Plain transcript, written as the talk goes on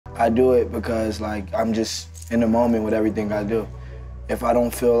I do it because like I'm just in the moment with everything I do. If I don't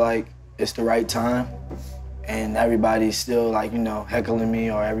feel like it's the right time and everybody's still like, you know, heckling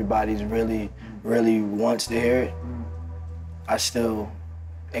me or everybody's really wants to hear it, I still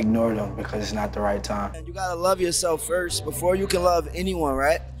ignore them because it's not the right time. And you gotta love yourself first before you can love anyone,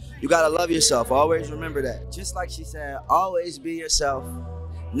 right? You gotta love yourself. Always remember that. Just like she said, always be yourself.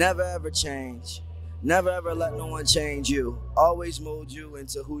 Never ever change. Never ever let no one change you. Always mold you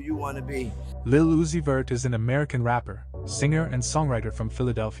into who you want to be. Lil Uzi Vert is an American rapper, singer, and songwriter from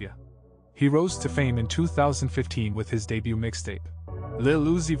Philadelphia. He rose to fame in 2015 with his debut mixtape, Lil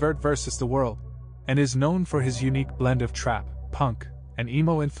Uzi Vert vs. the World, and is known for his unique blend of trap, punk, and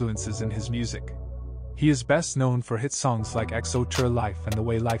emo influences in his music. He is best known for hit songs like XO Tour Life and The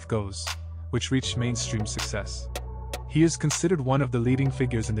Way Life Goes, which reached mainstream success. He is considered one of the leading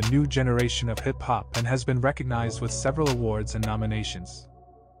figures in the new generation of hip-hop and has been recognized with several awards and nominations.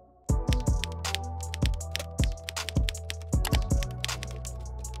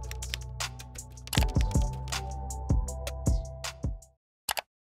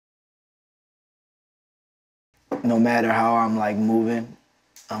 No matter how I'm like moving,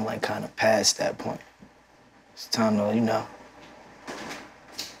 I'm like kind of past that point. It's time to, you know,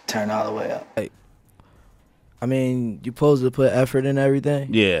 turn all the way up. Like, I mean, you're supposed to put effort in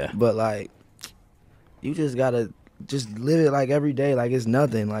everything. Yeah. But like, you just gotta just live it like every day, like it's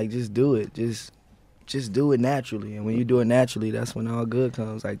nothing. Like just do it. Just do it naturally. And when you do it naturally, that's when all good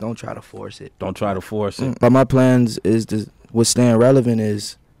comes. Like don't try to force it. Don't try to force it. But my plans is to what's staying relevant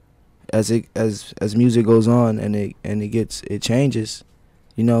is as music goes on and it changes,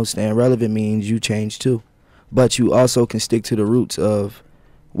 you know, staying relevant means you change too. But you also can stick to the roots of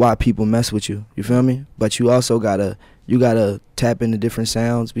why people mess with you. You feel me? But you also gotta tap into different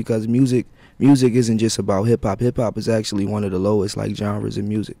sounds because music isn't just about hip hop. Hip hop is actually one of the lowest like genres in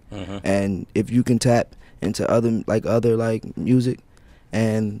music. And if you can tap into other music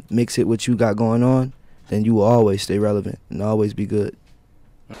and mix it with what you got going on, then you will always stay relevant and always be good.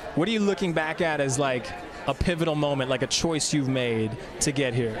 What are you looking back at as like a pivotal moment, like a choice you've made to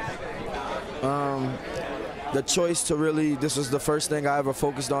get here? The choice to really, this was the first thing I ever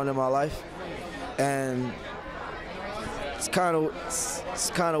focused on in my life, and it's kind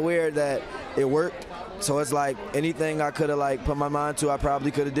of weird that it worked. So it's like anything I could have like put my mind to, I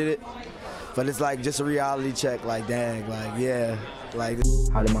probably could have did it. But it's like just a reality check, like dang, like yeah, like.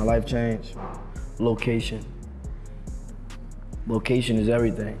 How did my life change? Location. Location is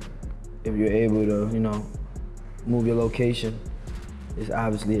everything. If you're able to, you know, move your location, it's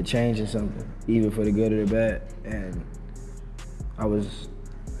obviously a change in something, even for the good or the bad. And I was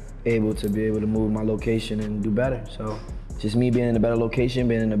able to move my location and do better. So just me being in a better location,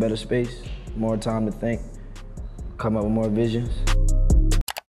 being in a better space, more time to think, come up with more visions.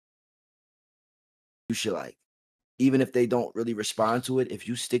 You should like, even if they don't really respond to it, if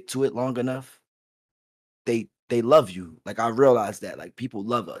you stick to it long enough, they love you. Like I realized that like people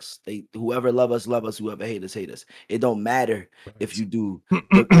love us. Whoever love us, whoever hate us, hate us. It don't matter if you do,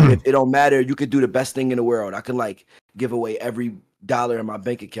 it don't matter. You could do the best thing in the world. I can like give away every dollar in my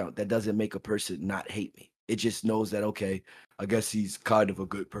bank account. That doesn't make a person not hate me. It just knows that, okay, I guess he's kind of a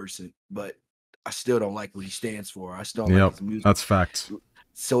good person, but I still don't like what he stands for. I still don't like his music. That's facts.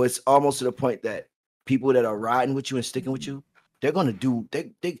 So it's almost to the point that people that are riding with you and sticking with you, they're gonna do,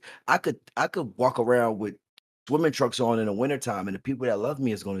 I could walk around with swimming trunks on in the wintertime, and the people that love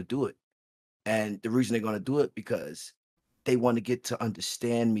me is going to do it. And the reason they're going to do it because they want to get to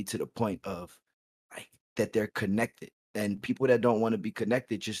understand me to the point of like that they're connected. And people that don't want to be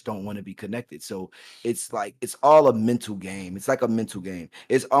connected just don't want to be connected. So it's like it's all a mental game. It's like a mental game.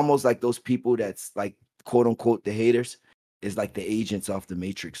 It's almost like those people that's like quote unquote the haters is like the agents off the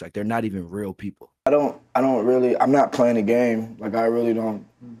Matrix. Like they're not even real people. I'm not playing a game. Like I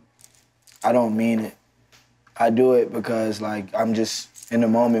don't mean it. I do it because like I'm just in the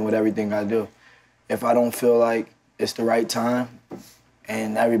moment with everything I do. If I don't feel like it's the right time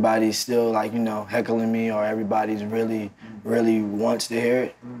and everybody's still like, you know, heckling me or everybody's really wants to hear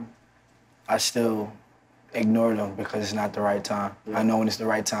it, I still ignore them because it's not the right time. I know when it's the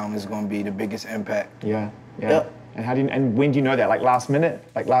right time, it's going to be the biggest impact. Yeah. Yep. And when do you know that? Like last minute?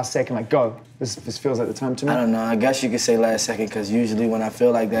 Like last second, like go. This feels like the time to me? I don't know. I guess you could say last second because usually when I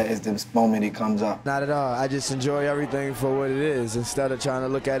feel like that is the moment it comes up. Not at all. I just enjoy everything for what it is instead of trying to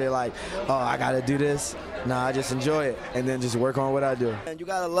look at it like, oh, I got to do this. Nah, I just enjoy it and then just work on what I do. And you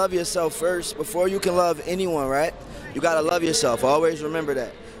got to love yourself first before you can love anyone, right? You got to love yourself. Always remember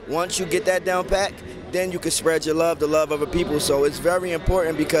that. Once you get that down pat, then you can spread your love to love other people. So it's very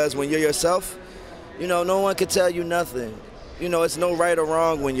important because when you're yourself, you know, no one can tell you nothing. you know, it's no right or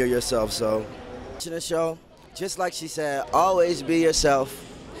wrong when you're yourself. So, watching the show, just like she said, always be yourself.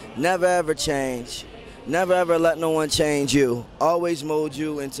 Never ever change. Never ever let no one change you. Always mold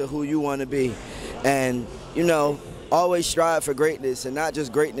you into who you want to be. And, you know, always strive for greatness, and not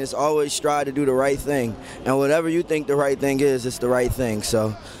just greatness, always strive to do the right thing. And whatever you think the right thing is, it's the right thing.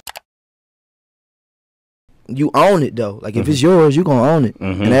 So you own it though. Like if it's yours, you gonna own it.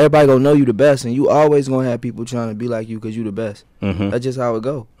 And everybody gonna know you the best, and you always gonna have people trying to be like you because you the best. That's just how it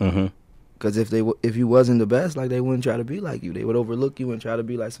go. Because if you wasn't the best, like, they wouldn't try to be like you. They would overlook you and try to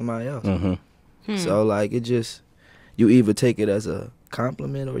be like somebody else. So like, it just, you either take it as a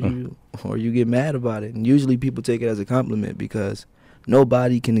compliment or you get mad about it. And usually people take it as a compliment because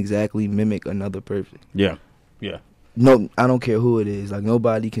nobody can exactly mimic another person. Yeah. No, I don't care who it is. Like,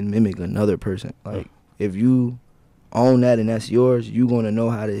 nobody can mimic another person. Like, if you own that and that's yours, you gonna know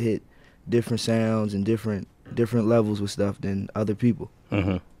how to hit different sounds and different levels with stuff than other people.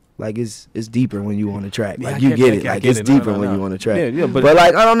 Like, it's deeper when you on the track. Like, you get it. Like, it's deeper when you on the track. Yeah, but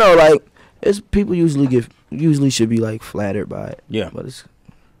like, I don't know. Like, it's people usually should be like flattered by it. Yeah. But it's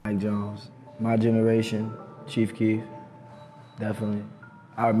Mike Jones, my generation, Chief Keef, definitely.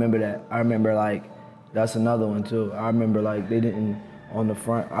 I remember that. I remember, like, that's another one too. I remember, like, they didn't on the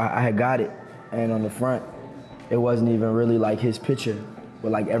front. I had got it, and on the front, it wasn't even really like his picture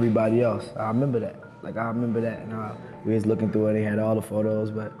with like everybody else. I remember that. Like, I remember that, and we was looking through it. They had all the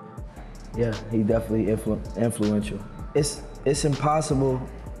photos, but yeah, he definitely influential. It's impossible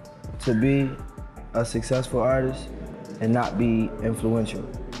to be a successful artist and not be influential.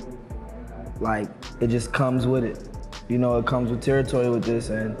 Like, it just comes with it. You know, it comes with territory with this,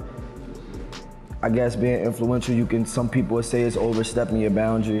 and I guess being influential, some people would say it's overstepping your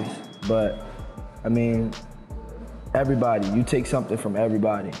boundaries, but I mean, everybody, you take something from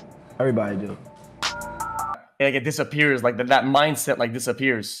everybody. Everybody do. Like, it disappears, like that mindset like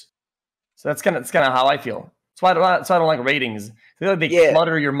disappears. So that's kind of how I feel. That's why I don't like ratings. I feel like they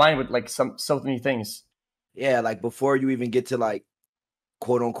clutter your mind with like so many things. Yeah, like before you even get to like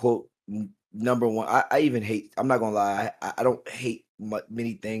quote unquote number one. I even hate. I'm not gonna lie. I don't hate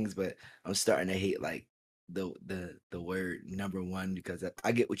many things, but I'm starting to hate like the word number one, because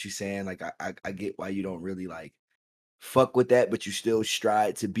I get what you're saying. Like I get why you don't really like fuck with that, but you still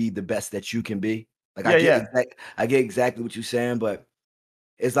strive to be the best that you can be. Like, I get exactly what you're saying, but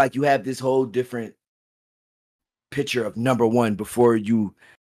it's like you have this whole different picture of number one before you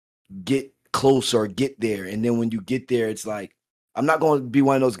get close or get there. And then when you get there, it's like, I'm not going to be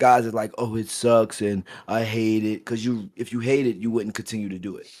one of those guys that's like, oh, it sucks and I hate it. Because if you hate it, you wouldn't continue to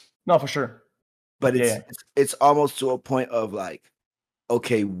do it. No, for sure. But it's almost to a point of like,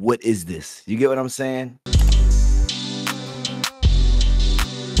 okay, what is this? You get what I'm saying?